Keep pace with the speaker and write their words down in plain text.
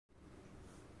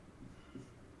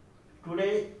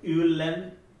Today you will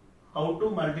learn how to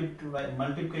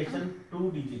multiplication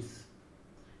 2 digits.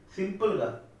 Simple గా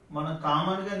మనం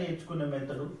common గా నేర్చుకునే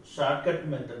మెథడ్, షార్ట్ కట్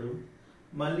మెథడ్,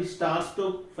 మళ్ళీ స్టార్స్ తో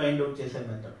ఫైండ్ అవుట్ చేసే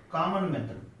మెథడ్. కామన్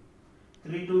మెథడ్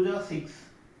 3 2 जा 6,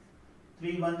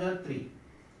 3 1 जा 3,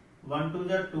 1 2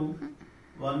 जा 2,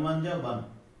 1 1 जा 1,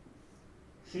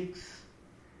 6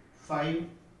 5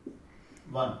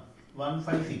 1 1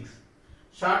 5 6.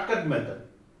 Shortcut method.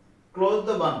 Close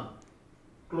the 1.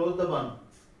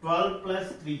 12 plus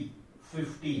 3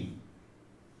 15.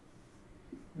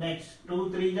 Next 2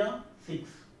 3 ja 6,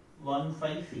 1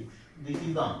 5 6. This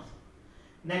is the answer.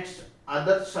 Next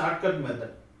other shortcut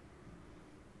method.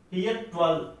 Here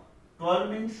 12.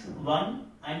 12 means 1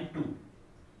 and 2.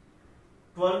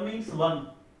 12 means 1.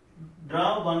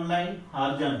 Draw one line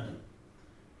horizontal.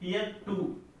 Here 2.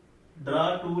 Draw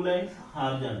 2 lines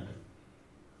horizontal.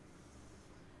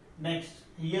 Next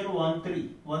here 1 3.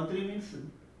 1 3 means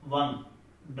 1.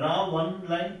 Draw one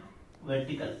line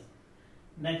vertical.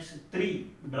 Next 3.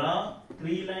 Draw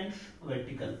 3 lines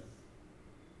vertical.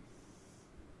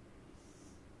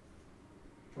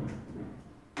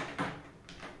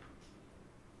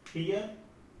 Here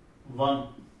 1.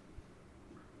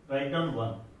 Write down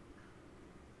 1.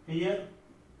 Here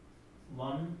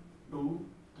 1 2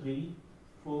 3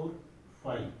 4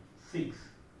 5 6.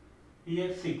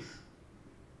 Here 6.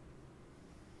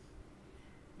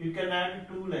 You can add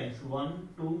 2 lines 1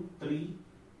 2 3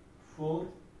 4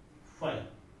 5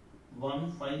 1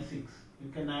 5 6. You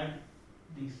can add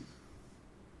this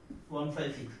 1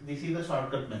 5 6. This is the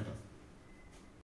shortcut method.